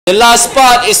The last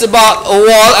part is about a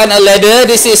wall and a ladder.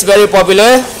 This is very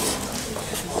popular.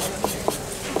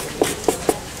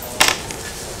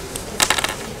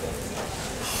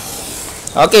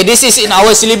 Okay, this is in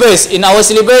our syllabus. In our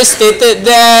syllabus stated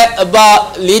there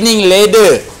about leaning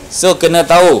ladder. So kena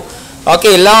tahu.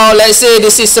 Okay, now let's say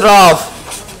this is rough.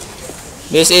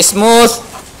 This is smooth.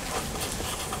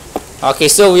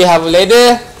 Okay, so we have a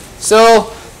ladder.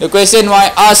 So the question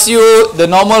might ask you the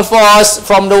normal force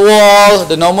from the wall,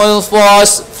 the normal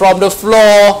force from the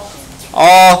floor,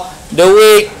 or the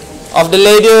weight of the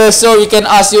ladder. So we can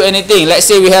ask you anything. Let's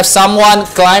say we have someone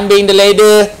climbing the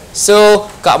ladder. So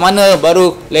kat mana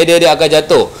baru ladder dia akan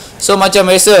jatuh. So macam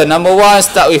biasa, number one,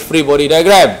 start with free body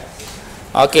diagram.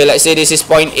 Okay, let's say this is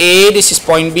point A, this is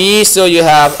point B. So you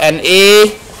have NA,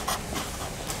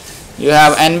 you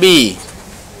have NB.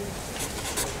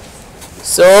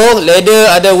 So ladder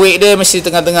ada weight dia mesti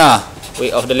tengah-tengah,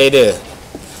 weight of the ladder.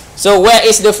 So where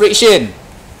is the friction?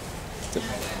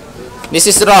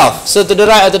 This is rough. So to the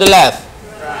right or to the left?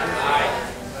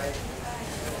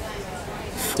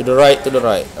 To the right, to the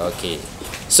right. Okay.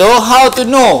 So how to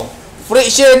know?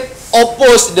 Friction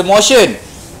oppose the motion.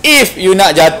 If you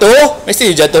nak jatuh, mesti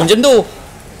you jatuh macam tu.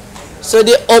 So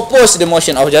dia oppose the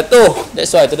motion of jatuh.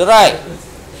 That's why to the right.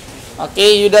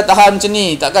 Okay, you dah tahan macam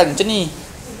ni, takkan macam ni.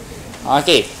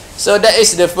 Okay. So that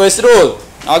is the first rule.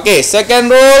 Okay, second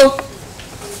rule.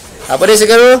 Apa dia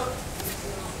second rule?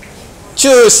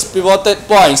 Choose pivoted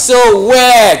point. So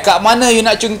where, kat mana you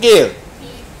nak cungkil?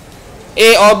 A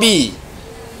or B?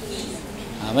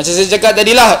 Macam saya cakap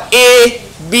tadilah, A,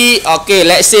 B. Okay,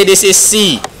 let's say this is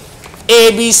C.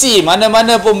 A, B, C.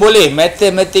 Mana-mana pun boleh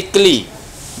mathematically.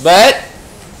 But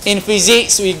in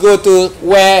physics, we go to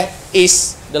where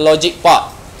is the logic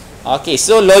part. Okay,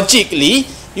 so logically,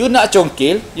 you nak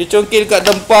congkil, you congkil kat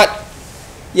tempat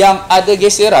yang ada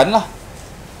geseran lah.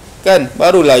 Kan?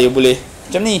 Barulah you boleh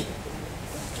macam ni.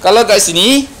 Kalau kat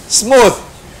sini, smooth.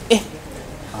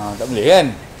 Tak boleh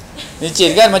kan?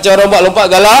 Licin kan? Macam orang buat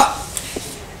lompat galah.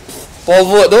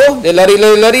 Pivot tu, dia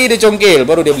lari-lari, dia congkil,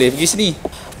 baru dia boleh pergi sini.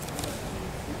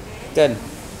 Kan?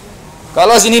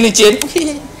 Kalau sini licin,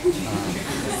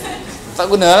 tak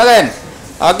guna lah kan?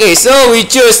 Okay, so we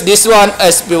choose this one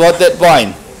as pivoted point.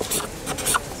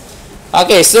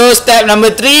 Okay, so step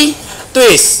number 3,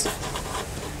 twist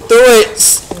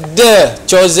towards the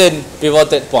chosen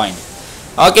pivoted point.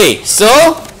 Okay, so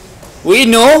we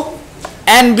know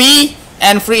NB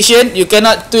and friction, you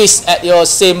cannot twist at your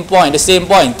same point, the same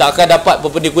point. Takkan dapat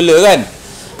perpendicular kan?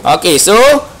 Okay, so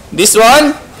this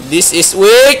one, this is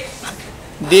weight,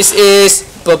 this is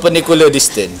perpendicular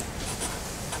distance,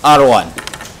 R1.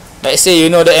 Let's say you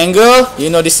know the angle,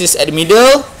 you know this is at the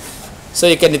middle, so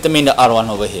you can determine the R1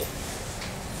 over here.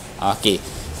 Okay,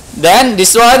 then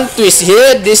this one, twist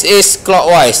here, this is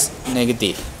clockwise,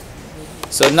 negative.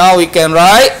 So now we can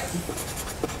write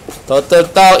total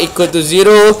tau equal to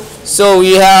 0. So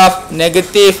we have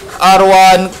negative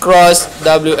R1 cross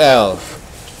WL.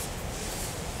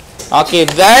 Okay,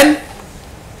 then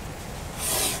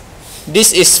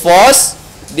this is force,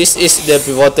 this is the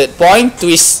pivoted point,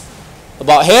 twist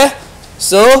about here.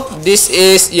 So this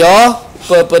is your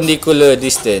perpendicular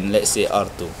distance, let's say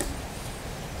R2.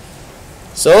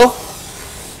 So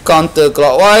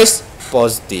counterclockwise,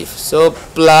 positive. So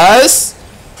plus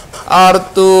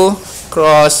R2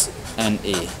 cross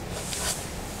NA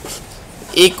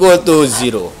equal to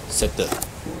 0. Settle.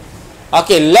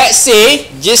 Okay, let's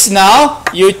say just now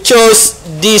you chose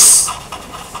this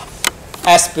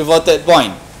as pivoted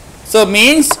point. So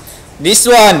means this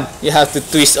one you have to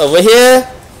twist over here,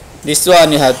 this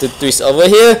one you have to twist over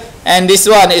here, and this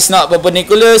one is not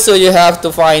perpendicular, so you have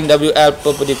to find WL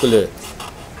perpendicular,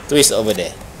 twist over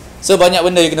there. So banyak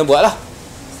benda you kena buat lah.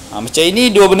 Macam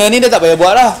ini, dua benda ni dah tak payah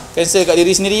buat lah, cancel kat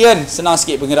diri sendiri kan, senang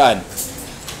sikit pengiraan.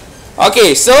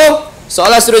 Okay, so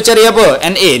soalan suruh cari apa?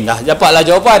 NA. Dah dapatlah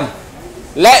jawapan.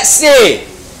 Let's say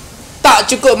tak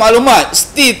cukup maklumat,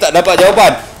 still tak dapat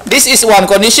jawapan. This is one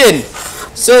condition.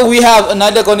 So we have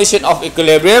another condition of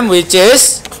equilibrium, which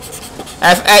is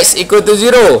Fx equal to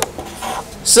 0.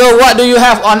 So what do you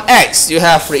have on X? You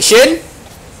have friction,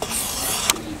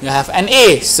 you have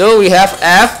NA. So we have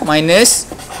F minus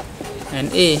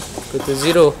NA equal to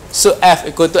 0. So F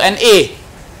equal to NA.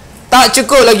 Tak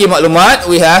cukup lagi maklumat,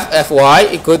 we have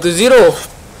Fy equal to 0.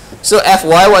 So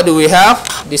Fy, what do we have?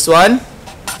 This one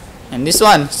and this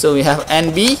one. So we have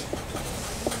NB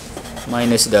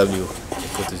minus W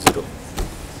equal to 0.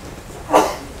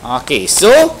 Okay, so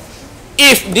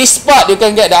if this part you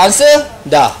can get the answer,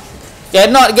 dah.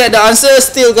 Cannot get the answer,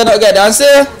 still cannot get the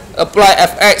answer, apply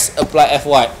Fx, apply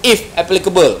Fy if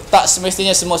applicable. Tak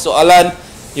semestinya semua soalan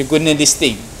you guna this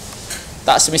thing.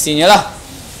 Tak semestinya lah.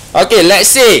 Okay, let's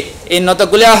say in nota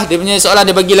kuliah dia punya soalan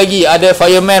dia bagi lagi ada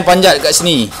fireman panjat kat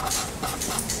sini.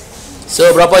 So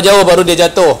berapa jauh baru dia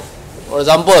jatuh, for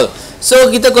example.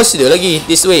 So kita consider lagi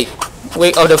this wake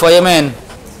of the fireman.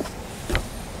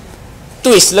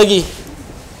 Twist lagi.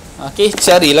 Okay,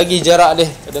 cari lagi jarak dia,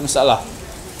 tak ada masalah.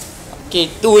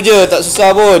 Okay, tu je, tak susah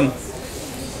pun.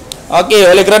 Okay,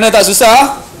 oleh kerana tak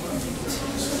susah,